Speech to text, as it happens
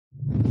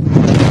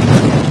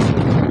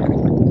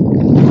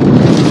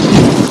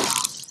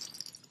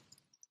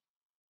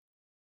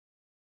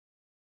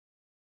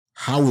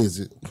how is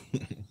it?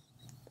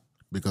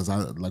 Because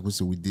like we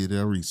said, we did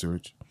our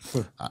research.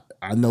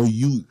 I know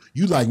you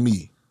like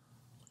me.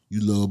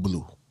 You love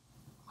blue.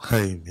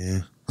 Hey,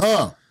 man.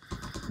 Huh?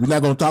 We're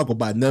not gonna talk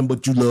about nothing,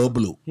 but you love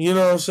blue. You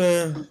know what I'm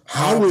saying?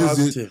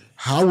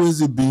 How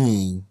is it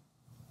being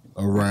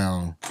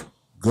around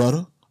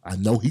Gutter? I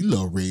know he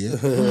love red.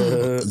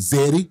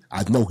 Zeddy,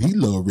 I know he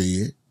love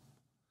red.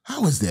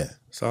 How is that?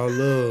 It's all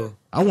love.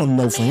 I want to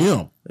know from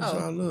him. It's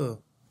all love.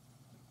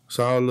 It's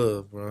all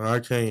love, bro. I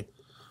can't.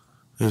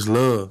 It's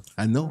love.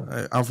 I know.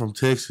 I'm from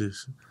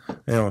Texas,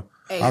 and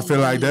I feel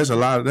like that's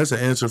an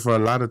answer for a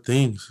lot of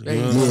things. You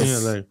know what I'm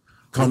saying? Like,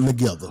 come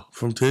together.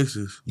 From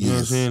Texas. You know what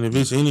I'm saying? If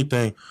it's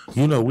anything,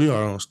 we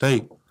are on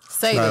state.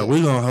 Say that.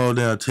 We gonna hold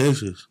down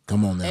Texas.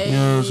 Come on now. You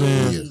know what I'm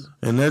saying? Yes.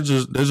 And that's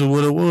just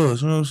what it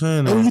was. You know what I'm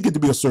saying? And when you get to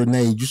be a certain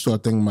age, you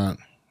start thinking about,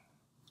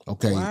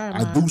 okay,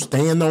 I do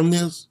stand on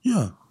this.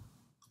 Yeah.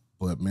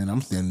 But man,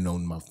 I'm standing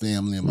on my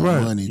family and my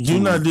money too. You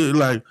not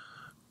like,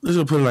 let's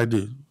just put it like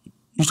this.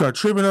 You start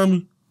tripping on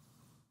me,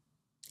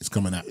 it's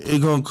coming out.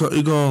 It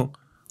gonna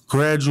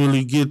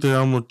gradually get there.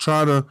 I'm gonna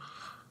try to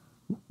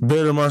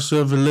better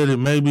myself and let it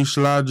maybe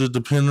slide, just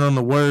depending on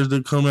the words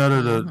that come out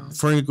of the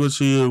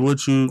frequency of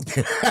what you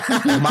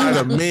might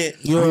have meant.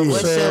 You know what I'm saying?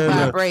 What's your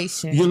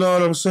vibration? You know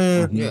what I'm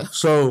saying? Yeah.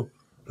 So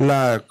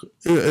like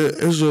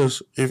it's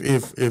just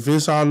if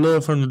it's our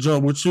love from the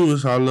jump with you,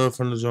 it's our love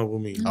from the jump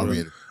with me.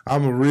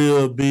 I'm a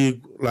real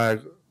big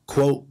like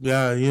quote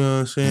guy. You know what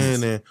I'm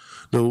saying? Yes.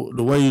 And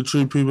the way you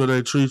treat people,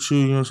 they treat you.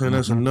 You know what I'm saying?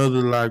 That's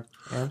another like.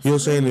 Absolutely. You know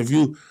what I'm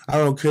saying? I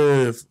don't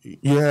care if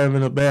you're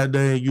having a bad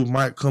day and you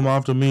might come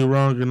off to me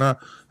wrong and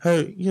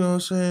hey, you know what I'm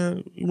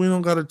saying? We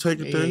don't got to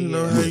take it there, you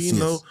know? Hey, you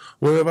know,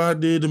 whatever I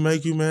did to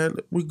make you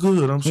mad, we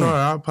good. I'm sorry.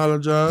 I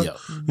apologize. Yeah.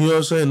 You know what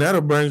I'm saying?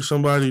 That'll bring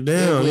somebody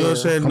down. You know what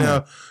I'm saying?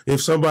 Now,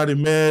 if somebody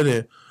mad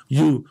and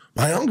you,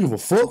 I don't give a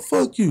fuck.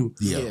 Fuck you.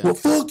 Yeah. Well,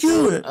 fuck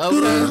you. And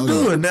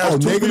do it. Now,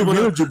 two people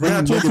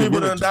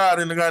done died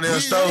in the goddamn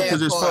stove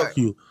because it's fuck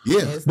you.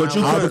 Yeah. But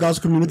you couldn't, because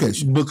of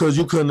communication. Because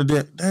you couldn't have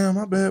done, damn,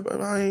 my bad, but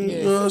I ain't,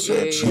 you know what I'm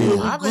saying? Chill,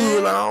 we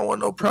good. I don't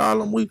want no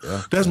problem.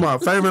 That's my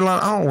favorite line.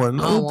 I don't want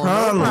no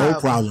problem. No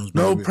problems.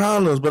 No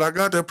problems, but I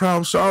got that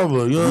problem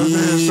solver. You know what I'm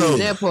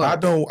saying?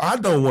 So I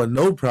don't want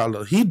no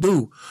problem. He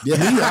do. Yeah.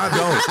 I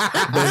don't.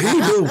 But he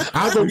do.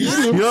 I go get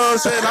him. You know what I'm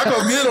saying? I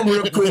go get him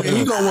real quick and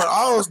he gonna want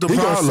all the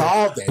problem.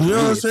 Solve that. You know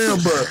what I'm saying?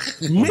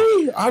 But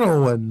me, I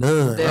don't want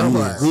none. I'm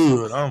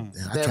good.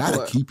 I try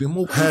to keep him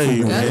okay.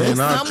 Hey, man,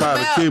 I try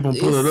to keep him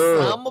put it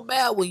up. Something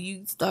about when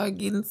you start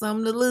getting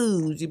something to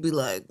lose, you be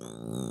like, You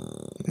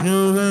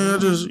know what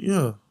I'm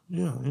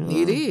saying?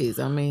 It is.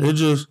 I mean, it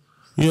just,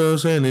 you know what I'm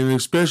saying? And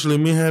especially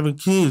me having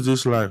kids,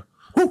 it's like,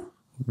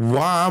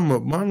 why I'm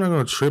not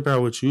gonna trip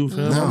out with you,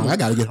 fam. No, I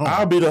gotta get home.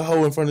 I'll be the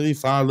hoe in front of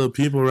these 5 little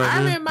people right now. I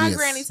here. remember my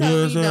granny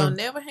told me, don't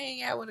never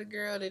hang out with a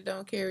girl that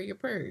don't carry your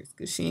purse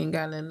because she ain't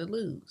got nothing to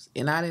lose.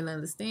 And I didn't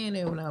understand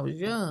that when I was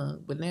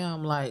young, but now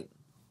I'm like,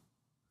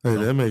 hey,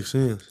 that makes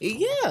sense.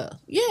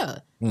 Yeah.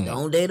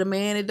 Don't date a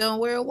man that don't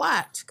wear a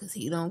watch because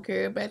he don't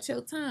care about your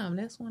time.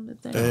 That's one of the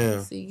things.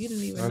 Damn. See, you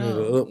didn't even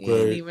know. You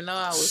didn't even know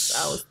I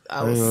was.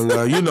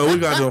 You know, we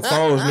got them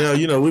phones now.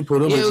 You know, we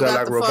put them bitches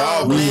like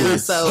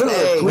revolvers. So,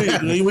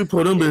 we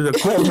put them bitches at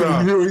court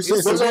time.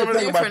 What's over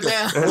there about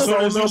that? That's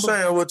what I'm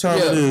saying. What time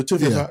it is?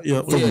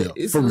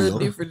 It's a little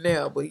different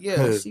now. But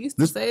she used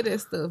to say that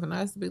stuff, and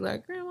I used to be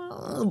like,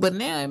 Grandma, but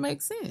now it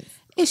makes sense.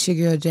 It's your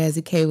girl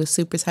Jazzy K with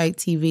Super Tight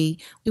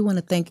TV. We want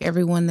to thank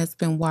everyone that's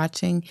been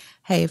watching.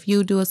 Hey, if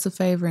you do us a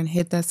favor and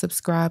hit that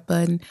subscribe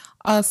button,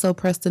 also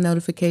press the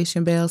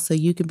notification bell so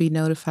you can be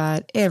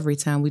notified every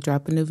time we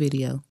drop a new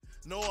video.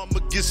 Know I'm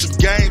gonna get some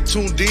game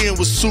tuned in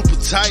with Super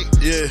Tight.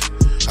 Yeah,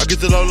 I get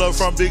the low love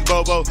from Big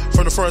Bobo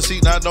from the front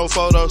seat, not no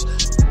photos.